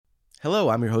Hello,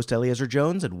 I'm your host Eliezer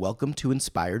Jones, and welcome to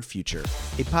Inspired Future,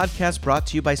 a podcast brought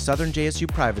to you by Southern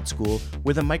JSU Private School,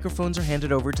 where the microphones are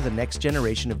handed over to the next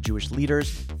generation of Jewish leaders,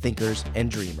 thinkers,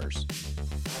 and dreamers.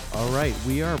 All right,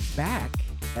 we are back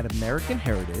at American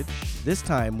Heritage. This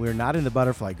time, we're not in the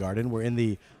Butterfly Garden. We're in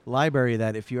the library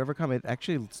that, if you ever come, it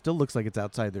actually still looks like it's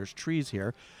outside. There's trees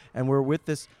here. And we're with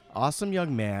this awesome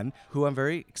young man who I'm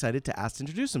very excited to ask to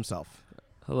introduce himself.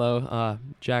 Hello,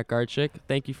 Jack Garchick.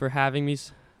 Thank you for having me,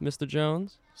 Mr.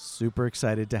 Jones. Super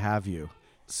excited to have you.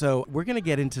 So we're going to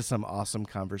get into some awesome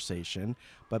conversation,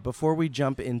 but before we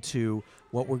jump into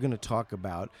what we're going to talk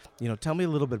about, tell me a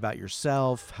little bit about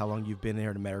yourself, how long you've been here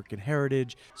at American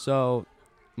Heritage. So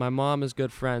my mom is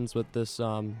good friends with this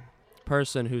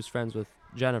person who's friends with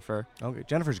Jennifer. Okay,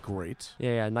 Jennifer's great.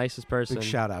 Yeah, nicest person. Big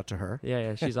shout out to her.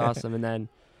 Yeah, she's awesome. And then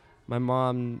my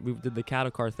mom, we did the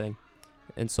cattle car thing,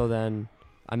 and so then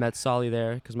I met Solly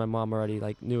there because my mom already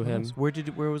knew him. Nice.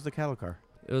 Where was the cattle car?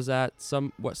 It was at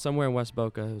somewhere in West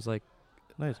Boca. It was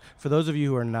nice. For those of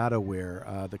you who are not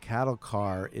aware, the cattle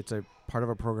car, it's a part of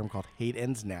a program called Hate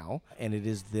Ends Now, and it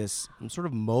is this sort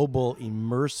of mobile,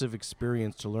 immersive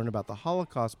experience to learn about the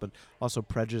Holocaust, but also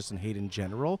prejudice and hate in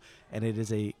general. And it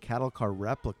is a cattle car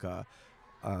replica,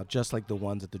 just like the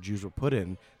ones that the Jews were put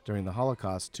in during the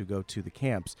Holocaust to go to the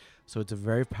camps. So it's a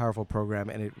very powerful program,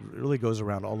 and it really goes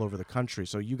around all over the country.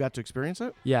 So you got to experience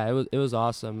it? Yeah, it was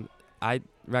awesome. I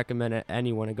recommend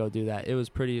anyone to go do that. It was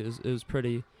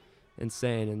pretty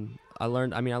insane, and I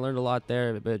learned a lot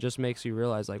there, but it just makes you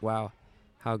realize wow,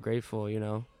 how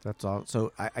grateful, That's all.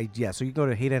 So so you can go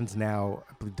to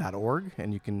hateendsnow.org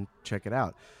and you can check it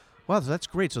out. Wow, so that's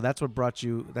great. So that's what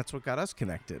got us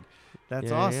connected.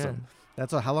 That's awesome. Yeah.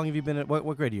 That's all. How long have you been at, what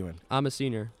grade are you in? I'm a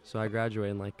senior, so I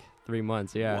graduate in 3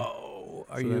 months, yeah. Whoa.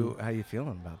 How are you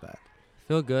feeling about that?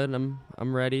 Feel good.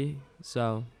 I'm ready.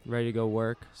 So ready to go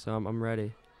work. So I'm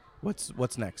ready.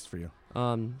 What's next for you?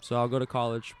 So I'll go to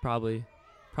college, probably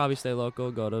stay local,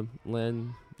 go to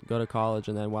Lynn, go to college,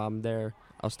 and then while I'm there,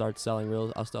 I'll start selling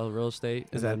real estate.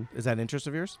 Is that an interest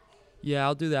of yours? Yeah,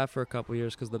 I'll do that for a couple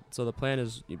years because the plan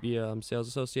is you be a sales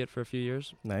associate for a few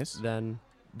years. Nice. Then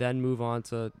move on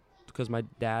to, because my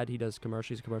dad, he does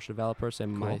commercial, he's a commercial developer,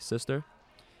 same Cool. my sister.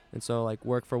 And so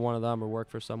work for one of them or work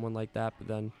for someone like that, but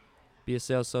then be a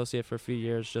sales associate for a few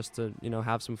years just to,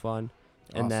 have some fun.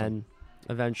 Awesome. And then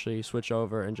eventually switch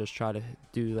over and just try to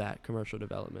do that commercial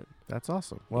development. That's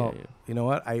awesome. Well, yeah. You know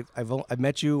what? I've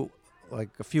met you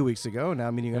a few weeks ago. Now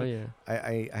I'm meeting you.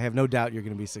 I have no doubt you're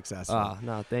going to be successful.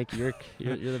 No, thank you.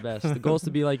 You're the best. The goal is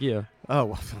to be like you. Oh,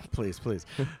 well, please.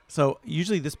 So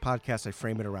usually this podcast, I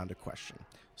frame it around a question.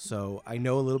 So I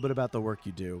know a little bit about the work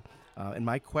you do. And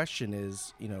my question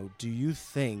is, do you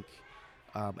think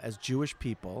as Jewish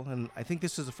people, and I think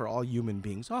this is for all human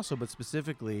beings also, but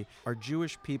specifically, are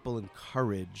Jewish people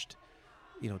encouraged,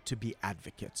 to be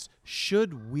advocates?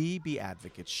 Should we be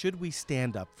advocates? Should we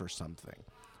stand up for something?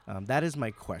 That is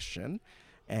my question.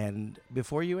 And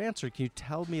before you answer, can you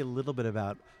tell me a little bit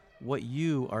about what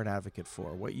you are an advocate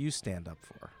for, what you stand up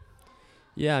for?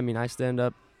 Yeah, I stand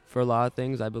up for a lot of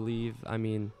things. I believe, I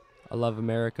love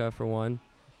America for one.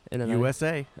 And then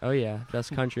USA. Oh yeah,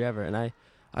 best country ever. And I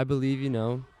believe,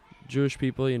 Jewish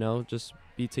people, just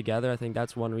be together. I think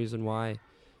that's one reason why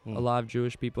a lot of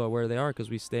Jewish people are where they are, because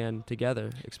we stand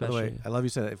together, especially. By the way, I love you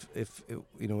said if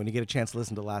when you get a chance to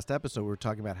listen to the last episode, we were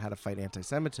talking about how to fight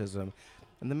anti-Semitism,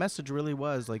 and the message really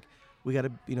was we got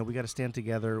to stand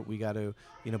together. We got to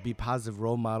be positive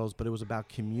role models. But it was about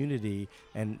community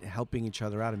and helping each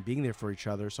other out and being there for each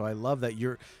other. So I love that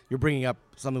you're bringing up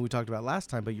something we talked about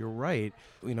last time. But you're right.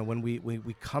 When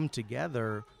we come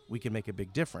together, we can make a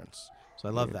big difference. So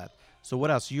I love that. So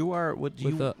what else?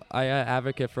 I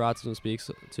advocate for Autism Speaks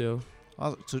too.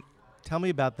 So tell me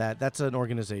about that. That's an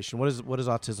organization. What is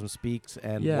Autism Speaks,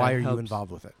 and why are you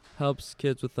involved with it? Helps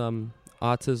kids with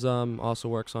autism. Also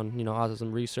works on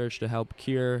autism research to help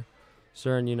cure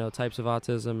certain types of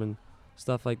autism and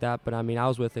stuff like that. But I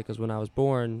was with it because when I was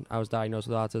born, I was diagnosed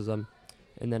with autism,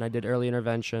 and then I did early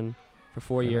intervention for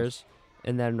 4 years,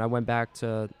 and then I went back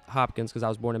to Hopkins because I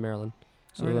was born in Maryland.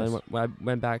 So then when I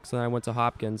went back, I went to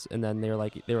Hopkins, and then they were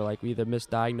like we either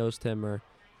misdiagnosed him or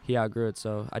he outgrew it.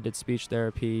 So I did speech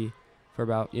therapy for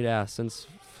about since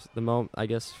the moment, I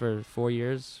guess, for 4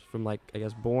 years, from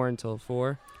born till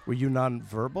 4. Were you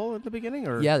nonverbal at the beginning,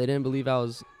 or? Yeah, they didn't believe I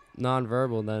was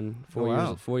nonverbal. Then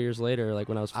 4 years later,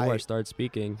 when I was 4, I started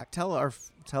speaking. Tell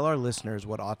our listeners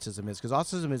what autism is, because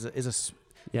autism is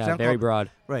very broad.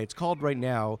 Right, it's called right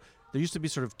now. There used to be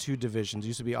sort of two divisions. There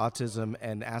used to be autism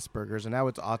and Asperger's, and now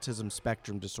it's autism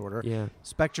spectrum disorder. Yeah.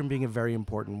 Spectrum being a very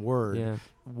important word. Yeah.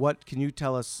 What can you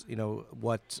tell us, to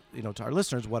our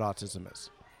listeners, what autism is?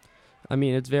 I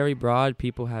mean, it's very broad.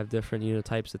 People have different,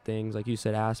 types of things. Like you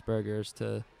said, Asperger's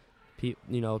to,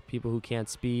 people who can't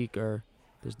speak, or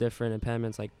there's different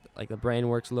impediments. Like the brain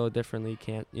works a little differently.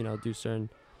 Can't, do certain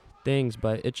things.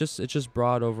 But it's just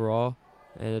broad overall,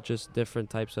 and it's just different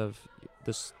types of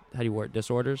this. How do you word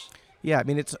disorders? Yeah, I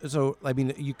mean,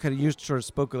 you sort of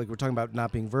spoke, like we're talking about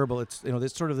not being verbal. It's,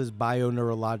 there's sort of this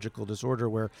bioneurological disorder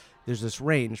where there's this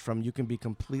range from you can be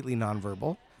completely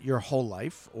nonverbal your whole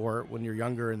life, or when you're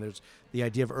younger, and there's the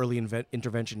idea of early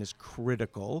intervention is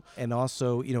critical. And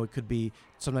also, it could be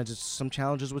sometimes it's some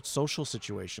challenges with social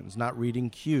situations, not reading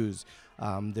cues.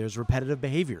 There's repetitive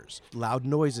behaviors, loud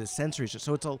noises, sensory.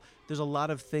 So there's a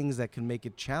lot of things that can make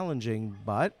it challenging,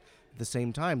 but at the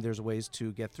same time, there's ways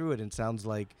to get through it. And it sounds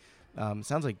like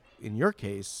in your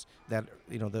case that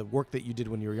the work that you did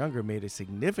when you were younger made a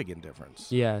significant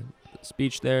difference. Yeah,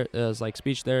 speech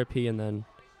therapy, and then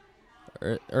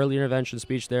early intervention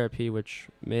speech therapy, which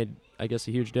made, I guess,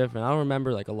 a huge difference. I don't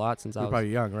remember like a lot since I was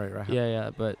probably young, right?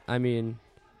 Yeah, but I mean,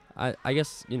 I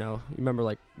guess you remember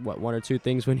like what, one or two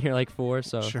things when you're like 4,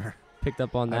 so sure. Picked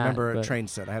up on that. I remember a train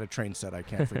set. I had a train set I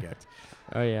can't forget.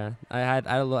 Oh yeah, I had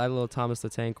a little Thomas the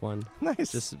Tank one.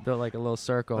 Nice. Just built like a little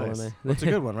circle. Nice. That's a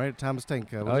good one, right? Thomas Tank.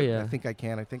 Yeah. I think I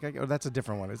can. Oh, that's a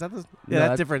different one. Is that the? Yeah, no,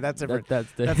 that's different. That's different.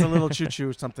 That's a little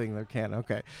choo-choo something that can.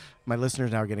 Okay, my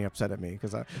listeners now are getting upset at me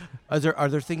because are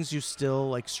there things you still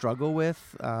like struggle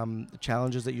with?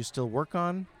 Challenges that you still work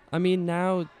on? I mean,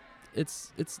 now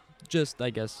it's just, I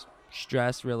guess,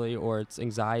 stress really, or it's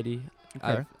anxiety.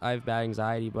 Okay. I have bad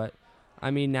anxiety, but I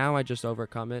mean, now I just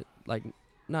overcome it. Like,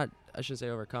 I shouldn't say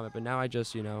overcome it, but now I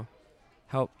just,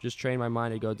 help just train my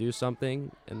mind to go do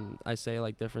something. And I say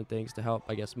like different things to help,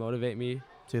 I guess, motivate me.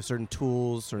 So you have certain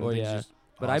tools, certain things. Yeah.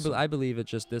 But awesome. I believe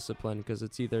it's just discipline, because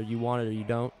it's either you want it or you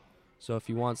don't. So if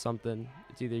you want something,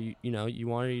 it's either, you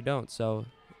want it or you don't. So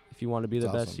if you want to be the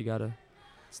best, you got to.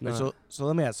 So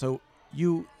let me ask. So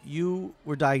you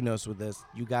were diagnosed with this.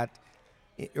 You got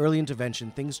early intervention,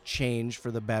 things change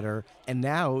for the better, and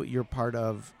now you're part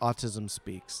of Autism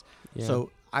Speaks. Yeah.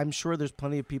 So I'm sure there's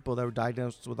plenty of people that were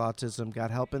diagnosed with autism, got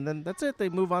help, and then that's it. They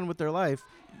move on with their life.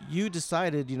 You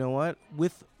decided, you know what?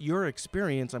 With your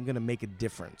experience, I'm going to make a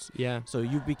difference. Yeah. So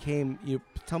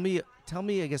tell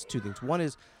me, I guess, two things. One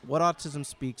is what Autism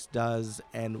Speaks does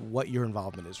and what your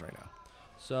involvement is right now.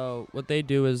 So what they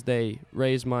do is they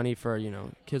raise money for,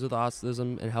 kids with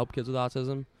autism and help kids with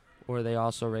autism. Or they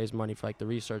also raise money for like the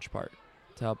research part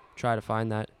to help try to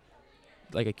find that,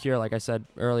 like a cure, like I said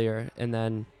earlier. And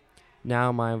then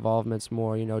now my involvement's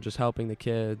more, just helping the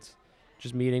kids,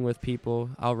 just meeting with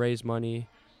people. I'll raise money.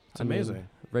 It's amazing.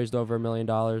 Raised over $1 million.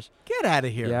 Get out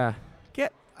of here. Yeah.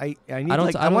 I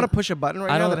want to push a button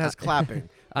right now that has clapping.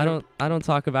 I don't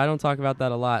talk about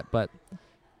that a lot, but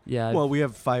yeah. Well, we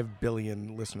have 5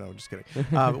 billion listeners. No, just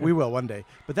kidding. We will one day.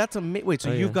 But that's wait.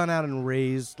 So you've gone out and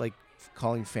raised, like,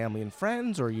 calling family and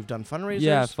friends, or you've done fundraisers?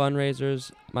 Yeah,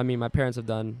 fundraisers. I mean, my parents have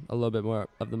done a little bit more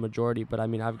of the majority, but I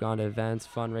mean, I've gone to events,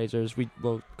 fundraisers.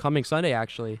 Coming Sunday,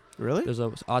 actually. Really? There's a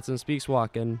Autism Speaks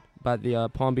walk by the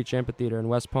Palm Beach Amphitheater in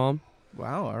West Palm.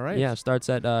 Wow, all right. Yeah, starts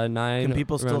at 9. Can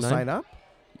people still sign up?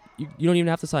 You don't even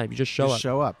have to sign up. You just show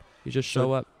up. You just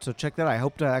show up. So check that out. I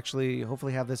hope to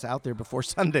hopefully have this out there before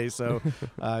Sunday. So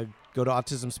go to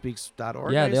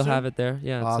autismspeaks.org. Yeah, they'll have it there.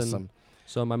 Yeah, awesome.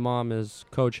 So my mom is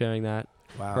co-chairing that.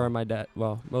 Wow. Her and my dad.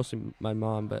 Well, mostly my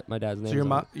mom, but my dad's name.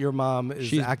 So your mom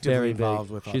is actively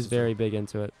involved with autism. She's very big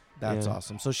into it. That's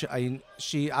awesome. So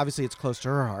she obviously, it's close to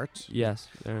her heart. Yes.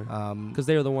 Because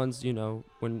they were the ones,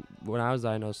 when I was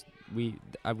diagnosed, we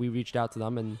reached out to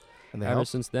them, and ever helped?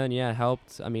 Since then,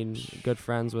 helped. I mean, good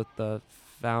friends with the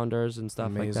founders and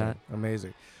stuff like that.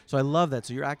 Amazing. So I love that.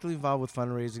 So you're actively involved with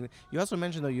fundraising. You also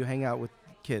mentioned, though, you hang out with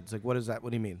kids. Like, what is that? What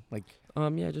do you mean? Like,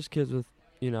 just kids with,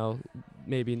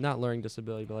 maybe not learning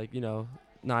disability, but like,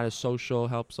 not as social,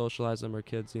 help socialize them, or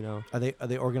kids, Are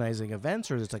they organizing events,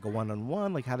 or is it like a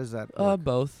one-on-one? Like, how does that work?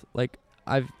 Both. Like,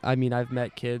 I've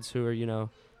met kids who are,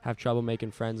 have trouble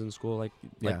making friends in school, like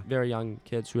very young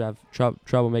kids who have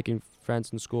trouble making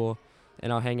friends in school,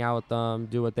 and I'll hang out with them,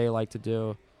 do what they like to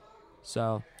do.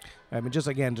 So, I mean, just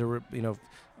again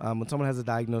when someone has a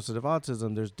diagnosis of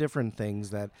autism, there's different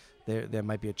things that there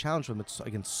might be a challenge for them. It's,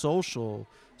 again, social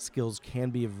skills can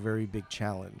be a very big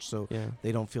challenge. So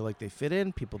they don't feel like they fit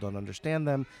in. People don't understand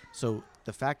them. So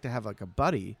the fact to have like a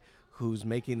buddy who's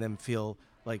making them feel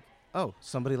like, oh,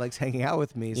 somebody likes hanging out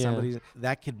with me,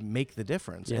 that could make the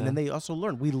difference. And then they also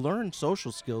learn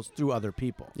social skills through other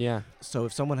people. Yeah. So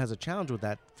if someone has a challenge with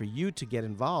that, for you to get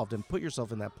involved and put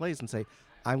yourself in that place and say,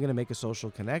 I'm going to make a social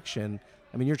connection,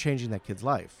 I mean, you're changing that kid's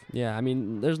life. Yeah, I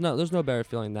mean, there's no better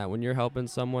feeling than that when you're helping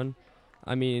someone,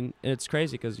 I mean, it's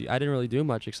crazy because I didn't really do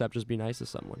much except just be nice to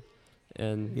someone.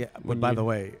 And Yeah, but when by you- the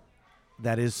way,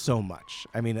 that is so much.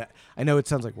 I mean, I know it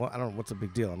sounds like, well, I don't know, what's a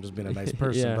big deal? I'm just being a nice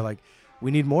person. Yeah. But, like,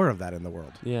 we need more of that in the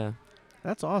world. yeah,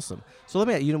 That's awesome. So let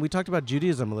me, we talked about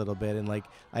Judaism a little bit. And, like,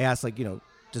 I asked, like,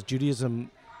 does Judaism,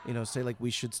 say, like,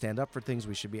 we should stand up for things,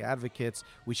 we should be advocates,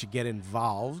 we should get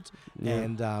involved. yeah.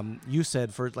 And you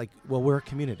said we're a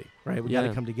community, right? We got to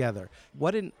Yeah. come together.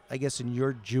 What in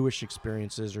your Jewish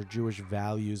experiences or Jewish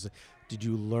values did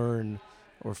you learn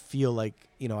or feel like,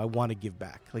 I want to give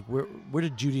back? Like, where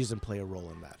did Judaism play a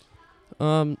role in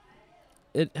that?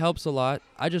 It helps a lot.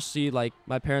 I just see like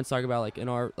my parents talk about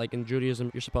like in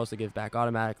Judaism, you're supposed to give back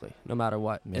automatically, no matter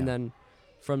what. Yeah. And then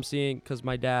from seeing, because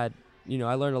my dad,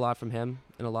 I learned a lot from him,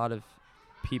 and a lot of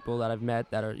people that I've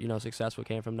met that are successful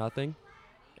came from nothing,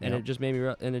 and Yep. it just made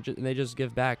me and they just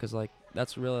give back because like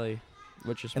that's really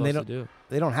what you're And they supposed to do.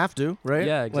 They don't have to, right?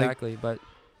 Yeah, Like, exactly. But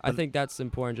I but- think that's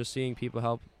important, just seeing people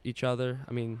help each other.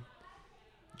 I mean,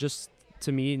 just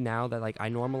to me now that like I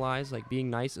normalize like being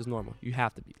nice is normal. You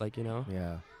have to be like,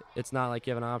 yeah. it's not like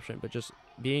you have an option, but just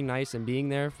being nice and being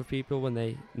there for people when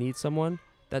they need someone,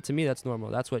 that to me that's normal.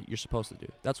 That's what you're supposed to do.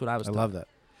 That's what I was I taught. love that.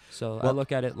 So I Well-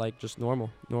 look at it like just normal.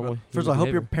 First of human all, I hope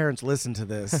your behavior. parents listen to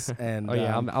this. And Oh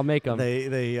yeah, I'll make them.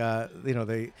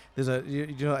 there's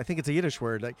I think it's a Yiddish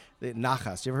word, like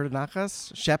nachas. You ever heard of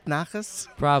nachas? Shep nachas?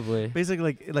 Probably.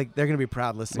 Basically, like they're gonna be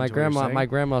proud listening My to what you're grandma, saying. my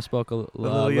grandma spoke a little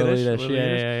little Yiddish. Yiddish? Little Yeah,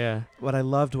 Yiddish? yeah. What I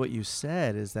loved what you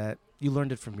said is that you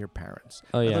learned it from your parents.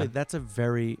 Oh By the yeah. way, that's a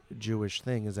very Jewish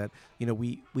thing, is that,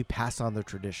 we pass on the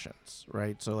traditions,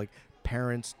 right? So, like,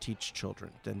 parents teach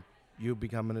children. Then you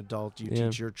become an adult, you Yeah.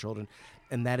 teach your children.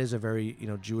 And that is a very,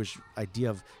 Jewish idea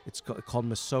of, it's called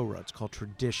Masorah. It's called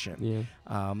tradition.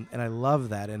 Yeah. And I love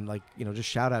that. And, like, just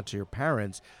shout out to your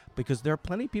parents, because there are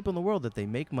plenty of people in the world that they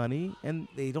make money and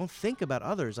they don't think about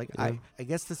others. Like, Yeah. I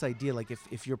guess this idea, like,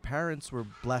 if your parents were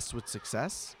blessed with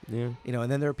success, Yeah. and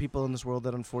then there are people in this world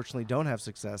that unfortunately don't have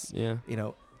success, Yeah.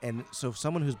 and so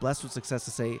someone who's blessed with success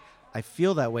to say, I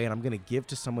feel that way and I'm going to give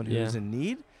to someone who Yeah. is in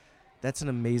need, that's an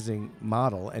amazing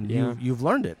model. And Yeah. you've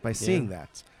learned it by seeing Yeah.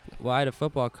 that. Well, I had a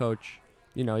football coach.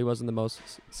 He wasn't the most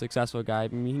successful guy. I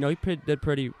mean, he did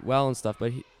pretty well and stuff,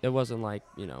 but it wasn't like,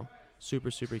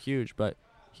 super, super huge. But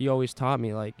he always taught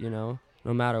me, like, no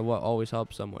matter what, always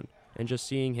help someone. And just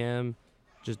seeing him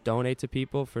just donate to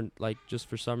people for, like, just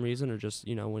for some reason, or just,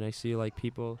 when I see, like,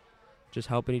 people just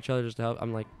helping each other just to help,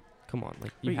 I'm like, come on.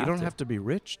 Like, You don't have to be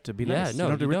rich to be Yeah, nice. no, you don't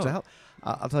have to you be rich to don't. help.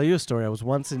 I'll tell you a story. I was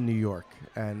once in New York,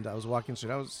 and I was walking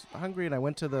through. I was hungry, and I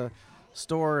went to the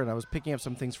store, and I was picking up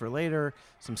some things for later,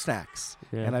 some snacks.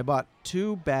 Yeah. And I bought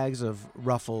 2 bags of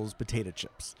Ruffles potato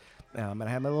chips. And I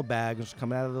had my little bag, and was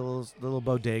coming out of the little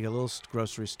bodega, little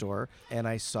grocery store, and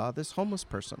I saw this homeless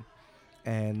person.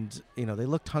 And, they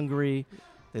looked hungry.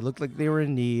 They looked like they were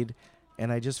in need.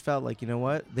 And I just felt like, you know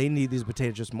what? They need these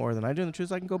potato chips more than I do. And the truth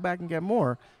is, I can go back and get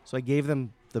more. So I gave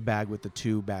them the bag with the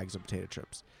 2 bags of potato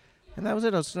chips. And that was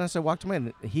it. As I walked away,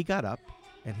 and he got up,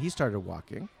 and he started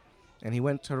walking. And he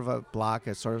went sort of a block.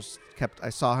 I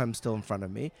saw him still in front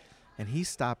of me. And he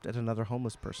stopped at another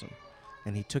homeless person.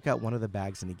 And he took out one of the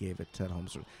bags and he gave it to that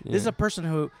homeless person. Yeah. This is a person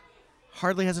who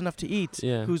hardly has enough to eat,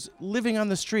 Yeah. who's living on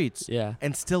the streets, Yeah.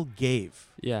 and still gave.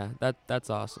 Yeah. That's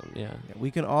awesome. Yeah. Yeah, we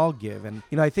can all give. And,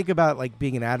 I think about, like,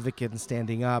 being an advocate and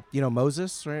standing up.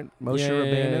 Moses, right? Moshe yeah,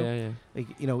 Rabbeinu. yeah.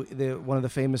 Like, one of the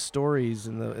famous stories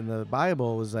in the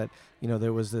Bible was that,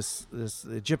 there was this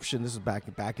Egyptian, this is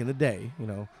back in the day,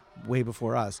 way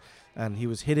before us, and he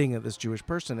was hitting at this Jewish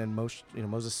person, and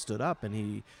Moses stood up and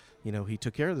he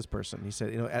took care of this person. He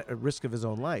said, at risk of his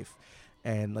own life.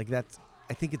 And, like, that's,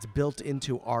 I think it's built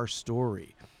into our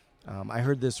story. I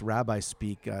heard this rabbi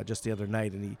speak just the other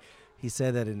night, and he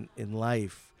said that in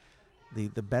life,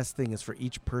 the best thing is for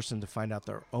each person to find out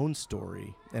their own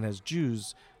story. And as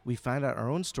Jews, we find out our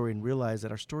own story and realize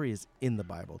that our story is in the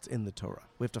Bible. It's in the Torah.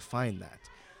 We have to find that.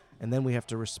 And then we have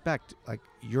to respect, like,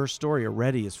 your story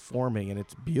already is forming, and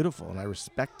it's beautiful, and I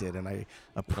respect it, and I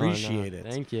appreciate it.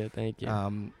 Thank you.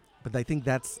 But I think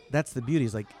that's the beauty,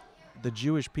 is, like, the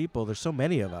Jewish people, there's so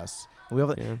many of us. We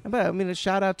all, Yeah. but I mean, a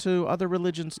shout out to other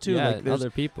religions too. Yeah, Like, there's, other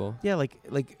people. yeah,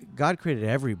 like God created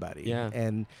everybody, Yeah.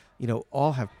 and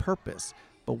all have purpose.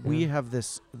 But we Yeah. have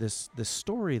this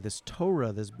story, this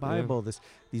Torah, this Bible,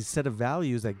 these set of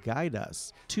values that guide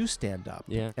us to stand up.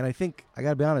 Yeah. And I think I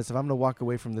gotta be honest. If I'm gonna walk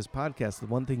away from this podcast, the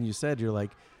one thing you said, you're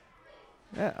like,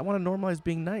 yeah, I want to normalize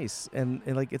being nice, and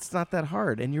like it's not that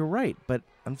hard. And you're right, but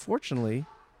unfortunately,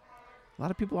 a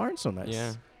lot of people aren't so nice.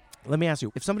 Yeah. Let me ask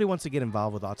you, if somebody wants to get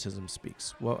involved with Autism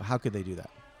Speaks, well, how could they do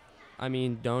that? I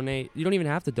mean, donate. You don't even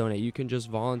have to donate. You can just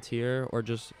volunteer or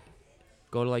just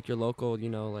go to like your local,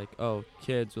 like,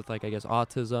 kids with like, I guess,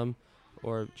 autism,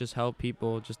 or just help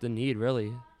people just in need,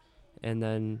 really. And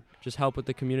then just help with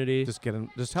the community. Just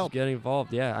help. Just get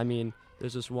involved. Yeah. I mean,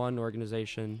 there's this one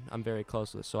organization I'm very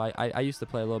close with. So I used to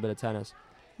play a little bit of tennis.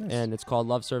 Nice. And it's called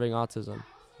Love Serving Autism.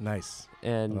 Nice.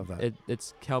 And love that.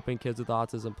 it's helping kids with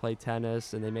autism play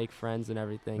tennis, and they make friends and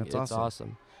everything. That's it's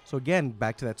awesome. So again,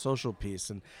 back to that social piece,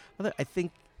 and I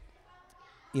think,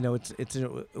 it's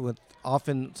with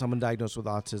often someone diagnosed with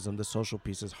autism, the social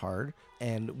piece is hard,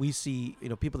 and we see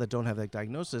people that don't have that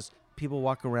diagnosis. People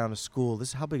walk around a school.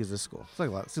 How big is this school? It's like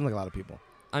a lot. It seems like a lot of people.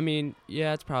 I mean,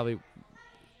 yeah, it's probably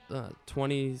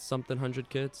 20-something hundred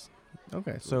kids.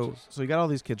 Okay, so you got all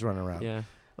these kids running around. Yeah.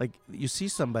 Like, you see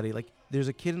somebody, like, there's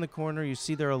a kid in the corner, you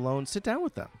see they're alone, sit down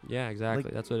with them. Yeah, exactly.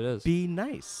 Like, that's what it is. Be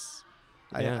nice.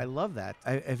 Yeah. I love that.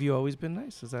 Have you always been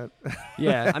nice? Is that?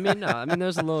 Yeah, I mean, no. I mean,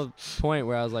 there's a little point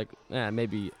where I was like,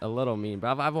 maybe a little mean,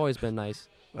 but I've always been nice.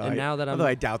 And now that although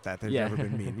I doubt that they've Yeah. never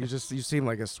been mean. You seem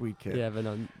like a sweet kid. Yeah, but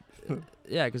no.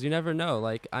 Yeah, because you never know.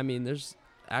 Like, I mean, there's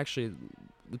actually,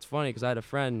 it's funny because I had a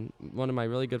friend, one of my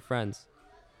really good friends,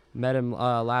 met him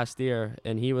last year,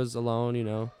 and he was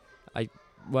alone, I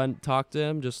went, talked to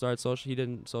him, just started social. He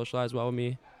didn't socialize well with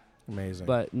me. Amazing.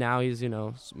 But now he's,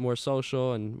 more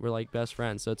social, and we're like best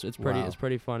friends. So it's pretty Wow. it's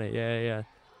pretty funny. Yeah.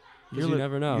 you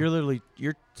never know. You're literally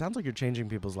sounds like you're changing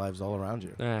people's lives all around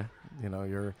you. Yeah.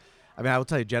 I will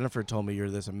tell you, Jennifer told me you're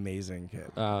this amazing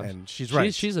kid, and she's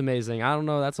right. She's amazing. I don't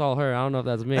know. That's all her. I don't know if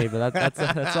that's me, but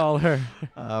that's all her.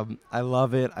 I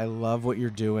love it. I love what you're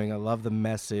doing. I love the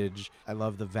message. I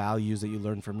love the values that you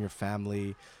learn from your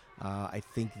family. I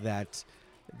think that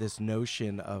this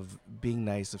notion of being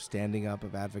nice, of standing up,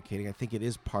 of advocating, I think it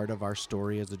is part of our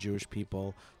story as the Jewish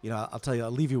people. I'll tell you,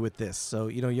 I'll leave you with this. So,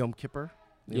 Yom Kippur?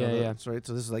 Yeah. That's right.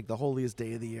 So this is like the holiest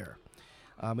day of the year.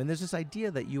 And there's this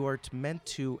idea that you are meant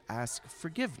to ask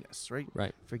forgiveness, right?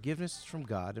 Right. Forgiveness from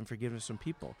God and forgiveness from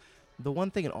people. The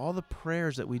one thing in all the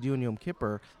prayers that we do in Yom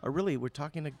Kippur are really, we're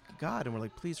talking to God and we're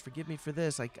like, please forgive me for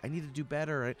this. I need to do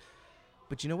better. Right?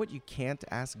 But you know what you can't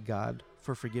ask God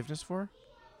for forgiveness for?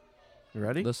 You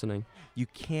ready? Listening. You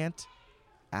can't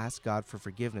ask God for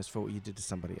forgiveness for what you did to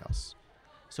somebody else.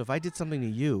 So if I did something to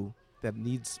you that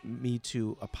needs me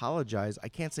to apologize, I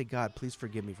can't say, God, please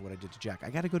forgive me for what I did to Jack. I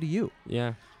got to go to you.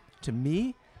 Yeah. To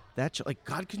me, that's like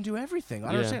God can do everything. I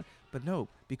understand. But no,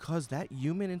 because that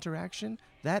human interaction,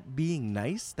 that being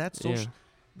nice, that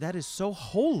is so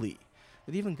holy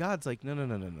that even God's like, no.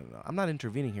 I'm not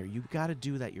intervening here. You got to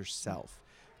do that yourself.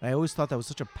 And I always thought that was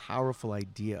such a powerful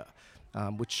idea,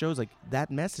 which shows like that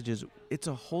message is it's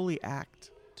a holy act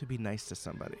to be nice to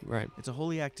somebody. Right. It's a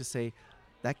holy act to say,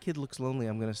 that kid looks lonely.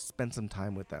 I'm going to spend some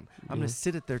time with them. I'm going to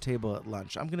sit at their table at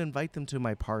lunch. I'm going to invite them to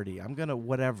my party. I'm going to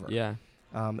whatever. Yeah.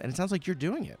 And it sounds like you're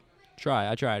doing it.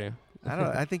 I try to. I don't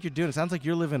know. I think you're doing it. Sounds like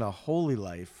you're living a holy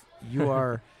life.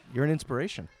 You're an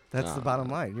inspiration. That's the bottom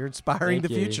line. You're inspiring the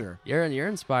future. You're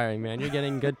inspiring, man. You're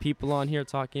getting good people on here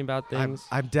talking about things.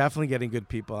 I'm definitely getting good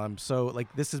people. I'm so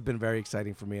this has been very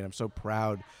exciting for me, and I'm so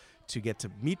proud to get to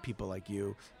meet people like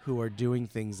you who are doing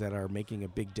things that are making a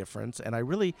big difference.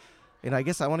 And I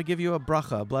guess I want to give you a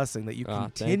bracha, a blessing, that you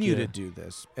continue to do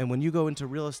this. And when you go into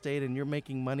real estate and you're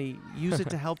making money, use it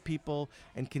to help people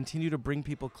and continue to bring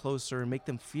people closer and make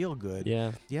them feel good.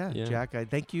 Yeah. Jack, I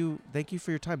thank you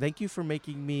for your time. Thank you for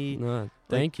making me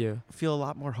thank you. Feel a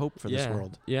lot more hope for this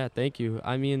world. Yeah, thank you.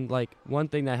 I mean, like, one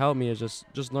thing that helped me is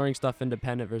just learning stuff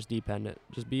independent versus dependent.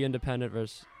 Just be independent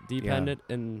versus dependent,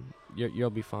 and you'll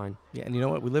be fine. Yeah, and you know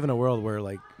what? We live in a world where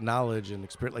like knowledge and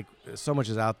experience, like so much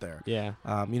is out there. Yeah.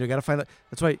 Got to find that.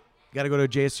 That's why you got to go to a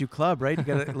JSU club, right? You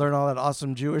got to learn all that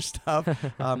awesome Jewish stuff.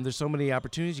 There's so many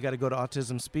opportunities. You got to go to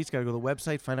Autism Speaks. Got to go to the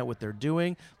website, find out what they're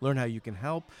doing, learn how you can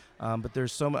help. But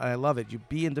there's so much. I love it. You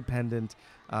be independent,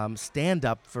 stand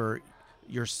up for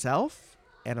yourself,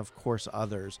 and of course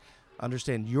others.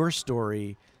 Understand your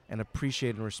story and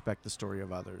appreciate and respect the story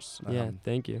of others.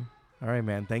 Thank you. All right,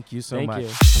 man. Thank you so much.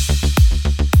 Thank you.